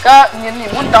 Ka ni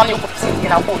mun tan ni ku ti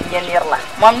na ko nyenir la.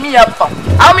 Mon mia pa.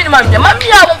 Ami ni ma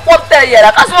mia mon porte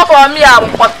yera. Ka so ko mia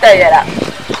mon porte yera.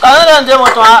 Ka na de mo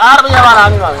to ar nya ma na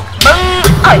mi ma.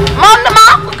 Ai, man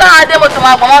ma ku ka de mo to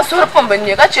ma ko ma sur pom ben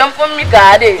ni ka chem pom mi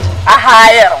ka de. A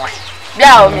hayer wa.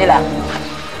 Bia o mi la.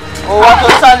 O wa to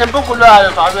sa ne buku lo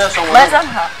ayo fa be so. Ma san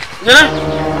ha. Ni.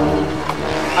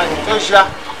 Ai, to shira.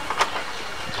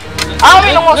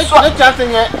 Ami no so. Ne chance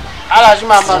nye ala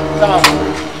jima ma sama.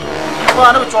 Ko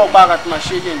ana cho ba ga tuma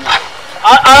shege ni.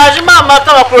 Ala jima ma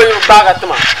ta ko ba ga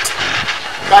tuma.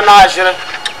 Kana jira.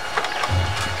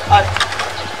 Ai.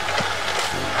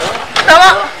 Tama.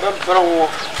 Bro.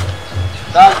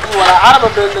 Da ku wala arba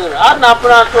be ne. Arna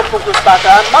puna to ko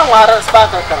spata, ma wara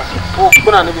spata kana. O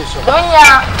kuna ne be so.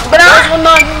 Donya, bra.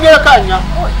 Sunna nye kanya.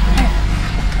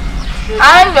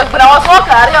 I'm the Brown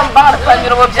Walker. I am bound to find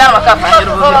your jam. I'm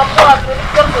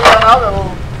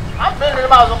feeling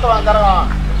about no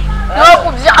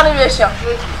generation.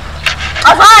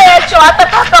 As I had you at the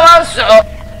customer,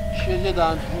 she did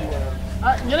on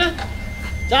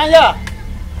Jaya.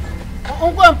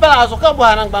 Uncle and Palace,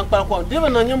 Kabuan and Bank,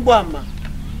 given on your bomb.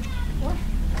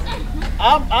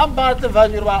 I'm about to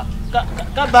find you.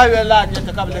 Kabayo la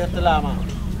nyata kabla salama.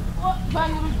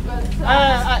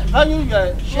 Fanyu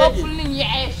shedi. Kulli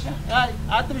yaisha.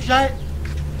 Atru shay.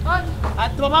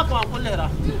 Atru ma kwa kullera.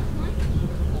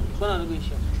 Bana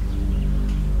ngisha.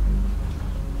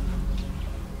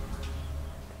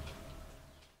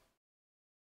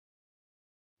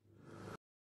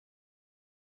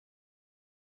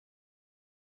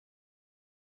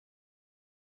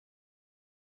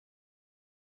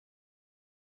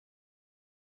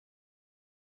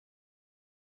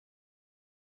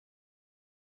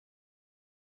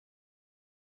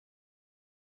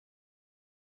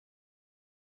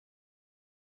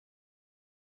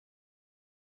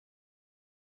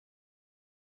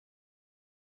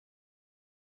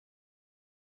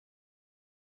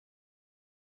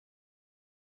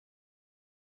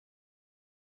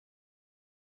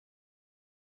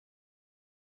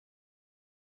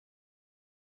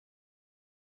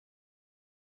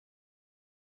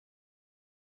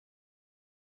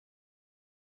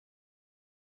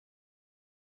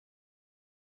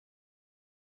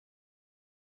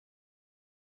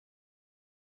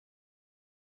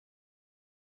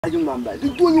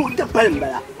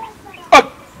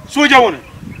 Soja one.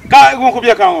 Ka won ko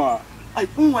bia kan wa. Ai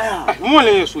fun wa ya. Mo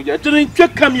le soja. Tin twa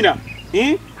kamina.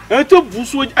 E to bu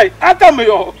soja. Ai ata me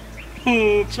yo.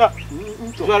 Cha.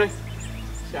 Zori.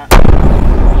 Cha.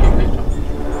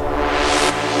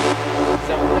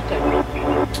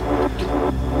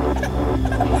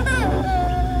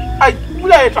 Ai,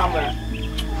 mula e tamba.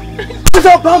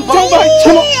 Sa bam bam ba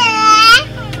chimo.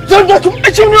 Zonja tum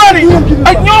e chimwari.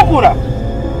 Ai nyokura.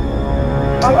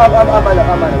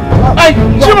 Ai,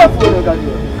 chama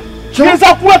chama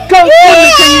essa tua canção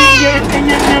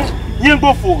que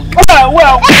gofo.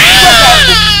 Well.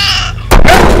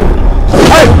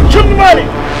 Ai, chama mari.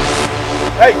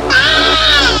 Ai.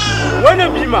 Wana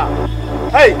bima.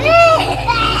 Ai.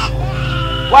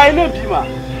 Why no bima?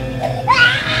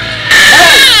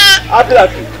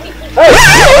 Adraki. Hey.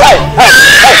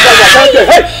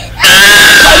 Hey.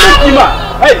 Why bima?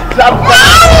 Hey, zabba.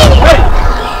 Hey.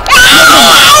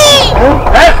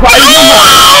 Why you?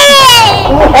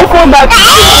 Open back.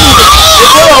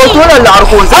 It's all a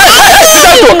largo.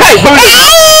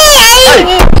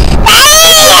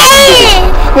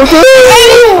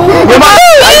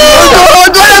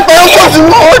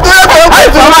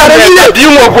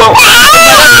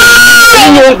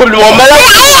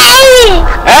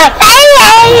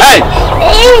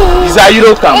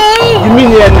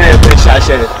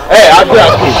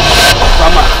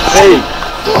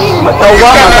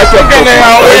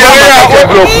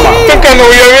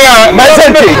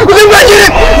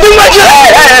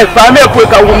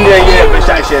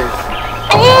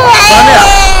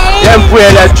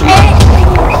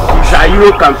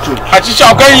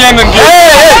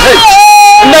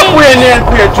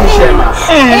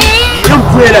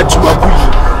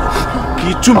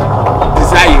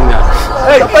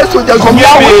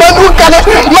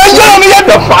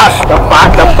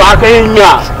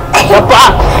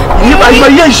 You buy my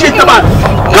young shit, man.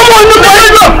 Come on, look at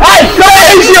you. Hey, come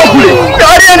on, easy up, please.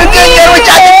 You're in the thing, you're a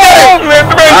chat.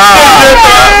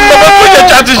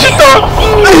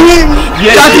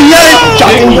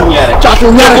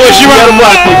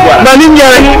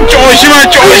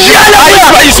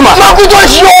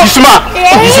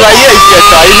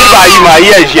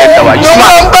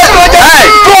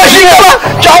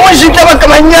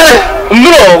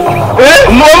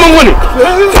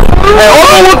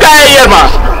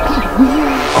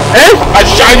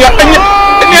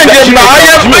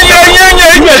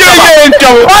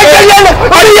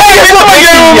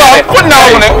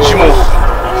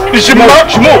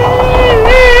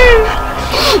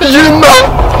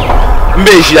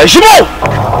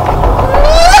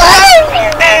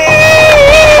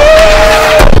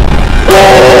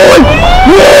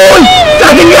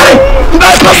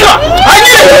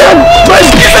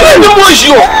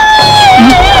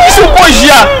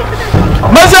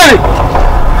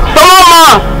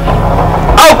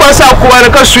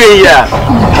 Ka suya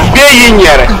be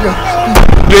yinyere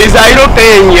do izairo te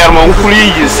yinyere mon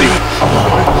kuli yisi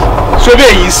so be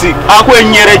yisi akwa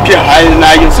nyere pia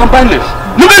na yin sampane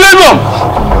no be no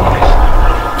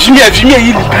jimia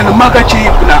yili kana maka chi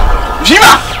kuna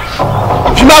jima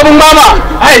Bima bung mama.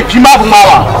 Hey, bima bung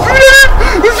mama.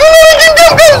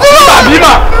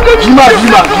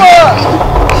 Bima.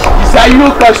 Isayo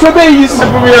ka sobe yisi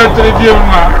buya trebiye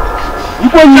ma.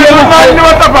 Ipo yema ma ni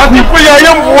wata ba ti po ya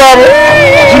yem buwa.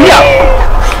 Bima.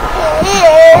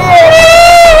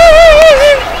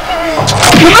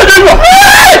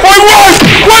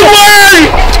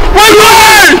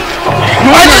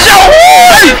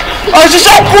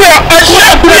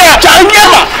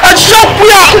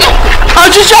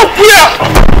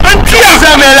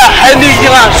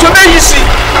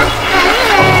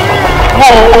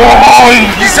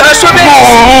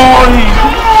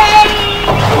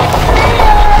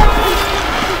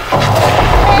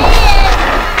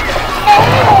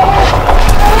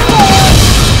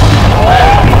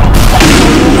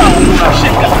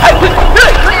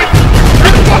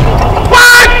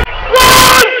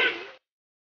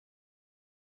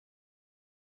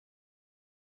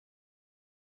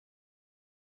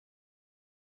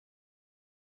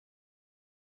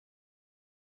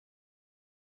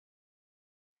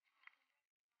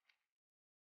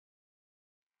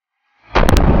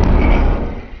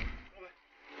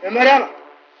 Mariana.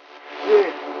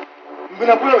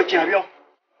 Mbona kula wakiambia?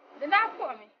 Dina ko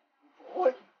mi.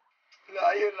 Oi.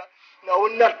 Na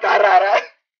unna tarara.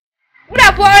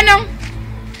 Ura bo nan.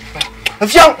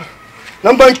 Afiyan.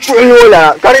 Nan ban chuyo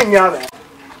la karin ya ba.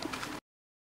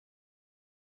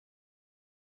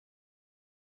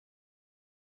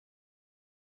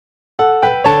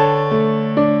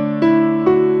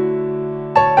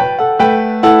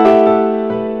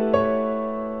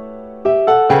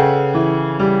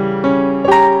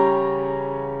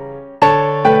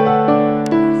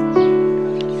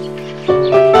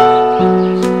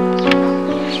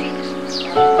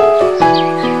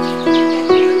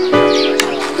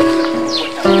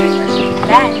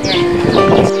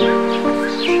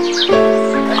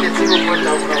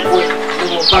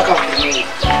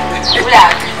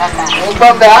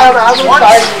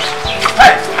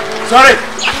 Hey, sorry.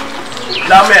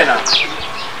 Lamena.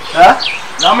 Huh?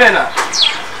 Lamena.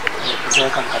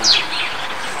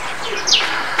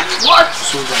 What?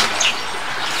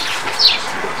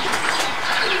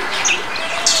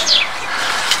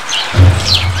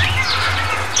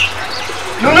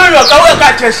 No, kawe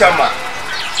kache shama.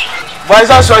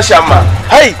 Baiza so shama.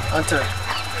 Hey, ante.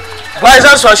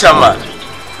 Baiza so shama.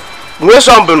 Mwe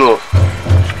so mbunu.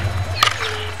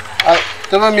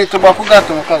 Tama mi to ba ku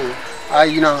gato kan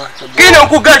ayina kina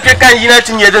ku gato kan yina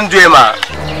tinye den duema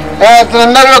to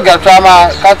na ro gato ma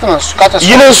kato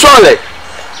yina sole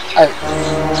ai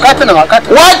kato na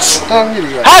kato what to mi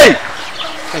ya hey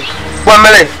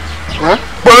pomele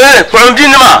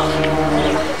pomdinma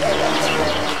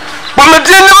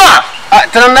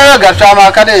to na ro gato ma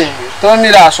kade to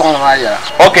mi da so na ya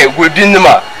okay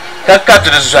gudinma ka kato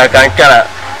da su kan kana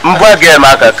mbwa ga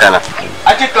ma ka kana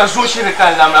ake ka zo shi da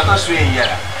kan lamna ka so yin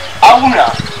yara auna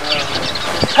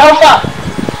kamba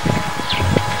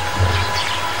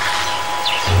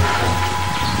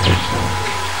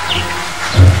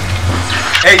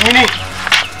hey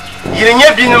yini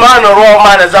nye bi ni ma no ro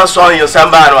ma da zan so yin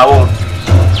samba na wo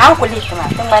An kuli kuma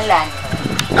tun mallani.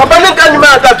 ka banin kan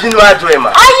ma ka bi ni ma to ma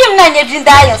Ayim na nye bin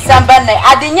da yin samba na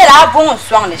adinye la abun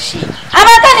so na shi.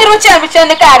 Ama kan ni ruche bi chen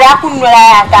ka ra kunnu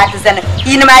ya ka ta zan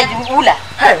yin ma ula.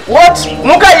 hey what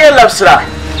muka yin lapsra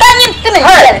Tanyin tinin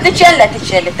ta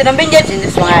chelle tinin bin je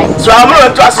bin so ai. so amro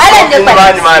to asu ni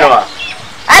ma ni ma na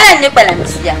Ala ni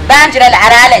balansiya banjira la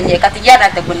arala nye ka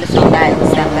tiyara ta gunna so na yin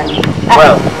samba.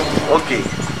 Well, okay.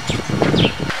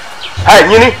 Hey,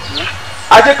 Nini.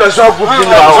 I take a job with you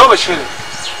now. Zo bashir.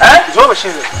 Zo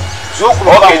bashir. Zo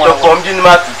kuma ba. Okay, to come din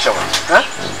ma teacher.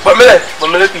 Ba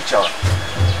mele teacher.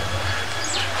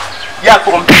 Ya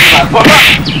come din ma.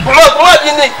 Kuma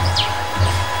din ni.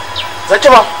 Zace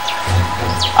ba.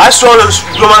 I saw the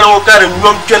woman who carry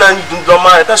nyom kenan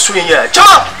dindoma ta suyin ya.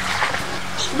 Chama.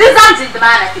 Dizanti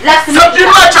dmana. Lesson.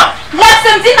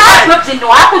 Lesson din na ko din no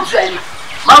akudrena.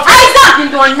 I don't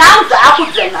do now the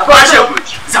Akudena.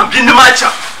 Zambin the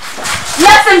matcha.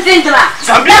 Lesson Zindra.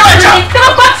 Zambin matcha.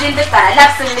 In the fire,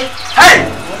 lesson me. Hey!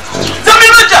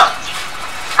 Zambin matcha.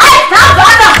 I now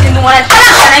got in the one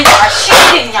and you are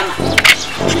shooting him.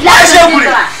 Lesson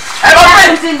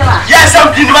Zindra. Yes,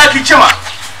 I'm in my kitchen.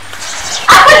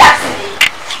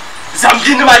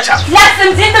 Zambin the matcha.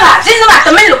 Lesson Zindra. Zindra,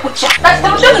 the middle put that's the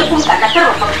middle put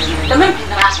the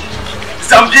middle.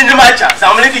 Zambin the matcha.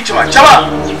 Zambin the kitchen.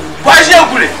 Chama. Why is your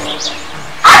bullet?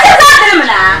 I don't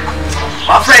know.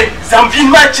 My friend, Zambin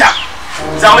matcha.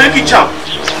 Zambin the kitchen.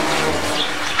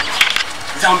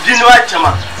 Zambin the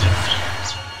matcha.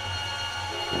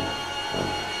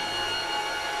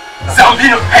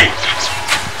 Zambin, hey.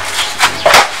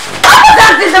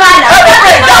 zamana.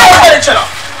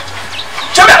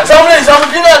 Chama, zamu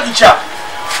dina dicha.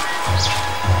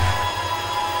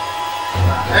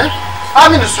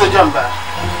 Aminu sojamba.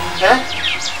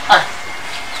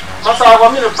 Masa wa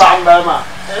minu pamba ma.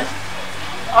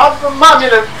 Ma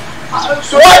minu.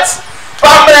 What?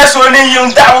 Pamba so ni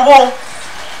yung dawo.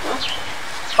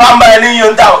 Pamba ni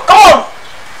yung dawo. Come on.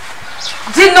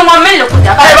 Jinno mo melu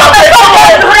kuja. Ai ba.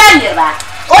 Rani ba.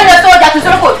 Olha soja tu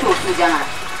solo ko tu soja na.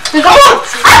 Tu ko.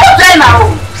 Ai ko play ma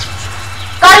o.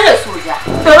 Kaya soja.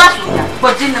 To ba soja. Ko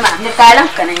jinno ma ne kailan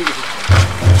kana indi.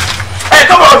 Hey,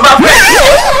 come on, my friend.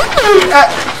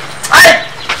 Hey.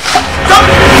 Come.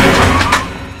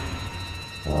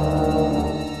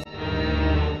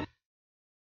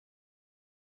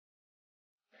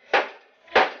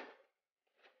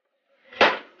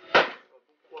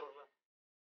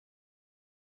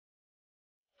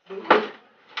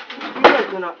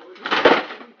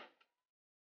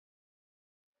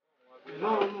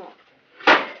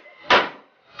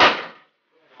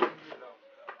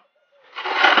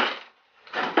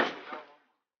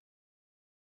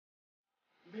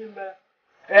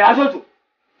 Azoto.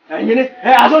 Nyine,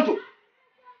 Azoto.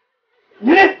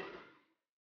 Nyine.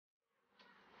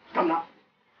 Come now.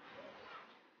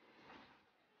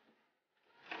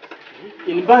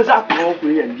 In banza ko ko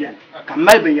yen bien.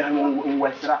 Kamal be ya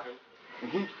wesra.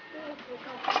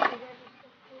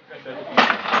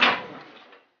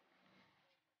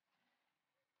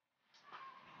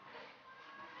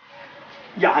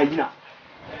 Ya ayina.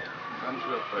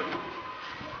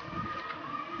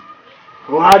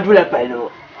 Wa dula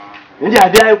palo. Ndi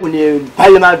abia ku ni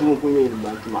parliament du ku ni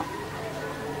bantuma.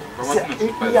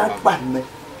 Ya pa me.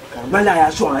 Kamala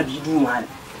ya so abi du man.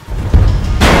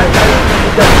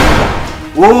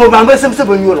 Wo bamba semse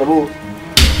banyoro bo.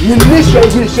 Ni ni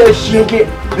shege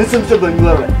ni semse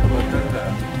banyoro.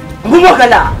 Ngumo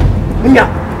kala. Nya.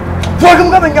 Fogum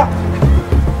ga banya.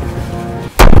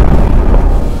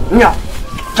 Nya.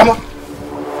 Chama.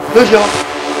 Dojo.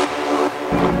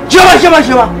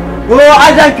 Chama. Oh,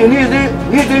 ada ke ni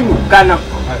yu kana.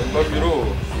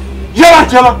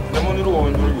 Chama.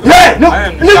 No.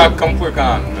 Kampo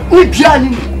kan. Ni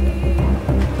piani.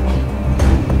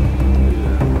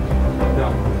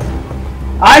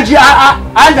 Aji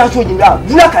anda so jinga.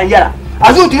 Dula kan yara.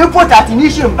 Azu ti report at ni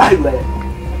shin bai wa.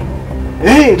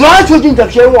 Do an so jinga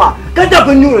shewa. Kada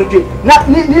ban nuru ke. Na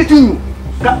ni tunu.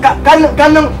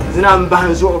 Kan zina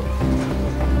mbanzo.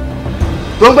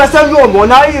 Don't be so you more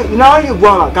now you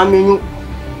want come in.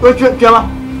 What you tell?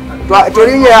 To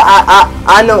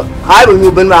I know I will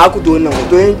you been my could do no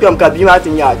to come Kabima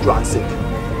in your trance.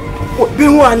 Be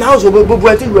one house over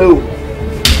what it will.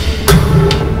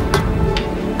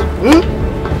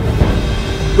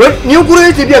 But you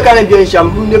could be a Canadian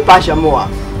shampoo, the Pasha more.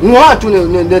 You want to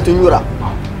know that in Europe.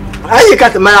 I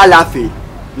got my laughing.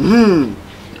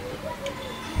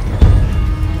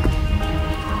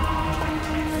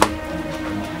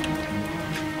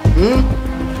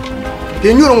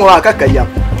 Kenyuru wa kakaya.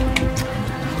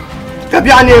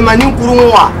 Kabiane mani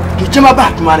kurunwa kichema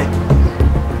batumane.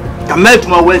 Kametu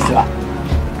mawesa.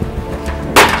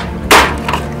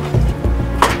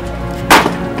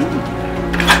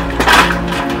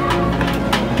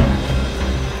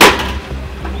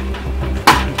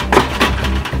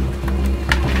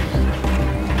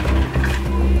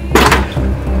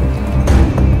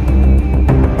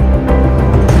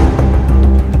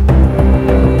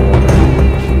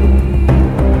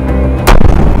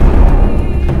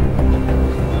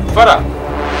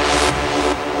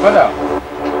 Father,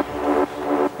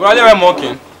 why are you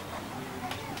mocking?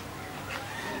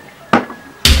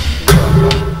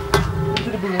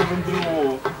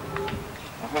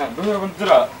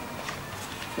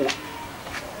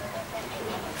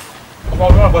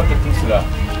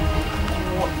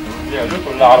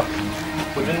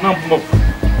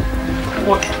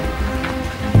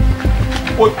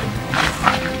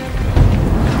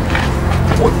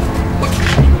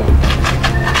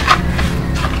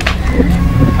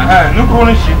 No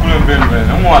growing sheep will be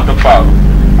no want to power.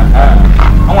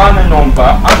 I want a number,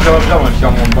 I'm going to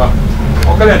show number.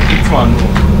 Okay, let's take one.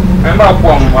 Remember,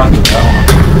 one.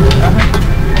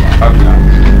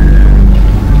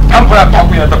 I'm going to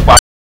pop in at the park.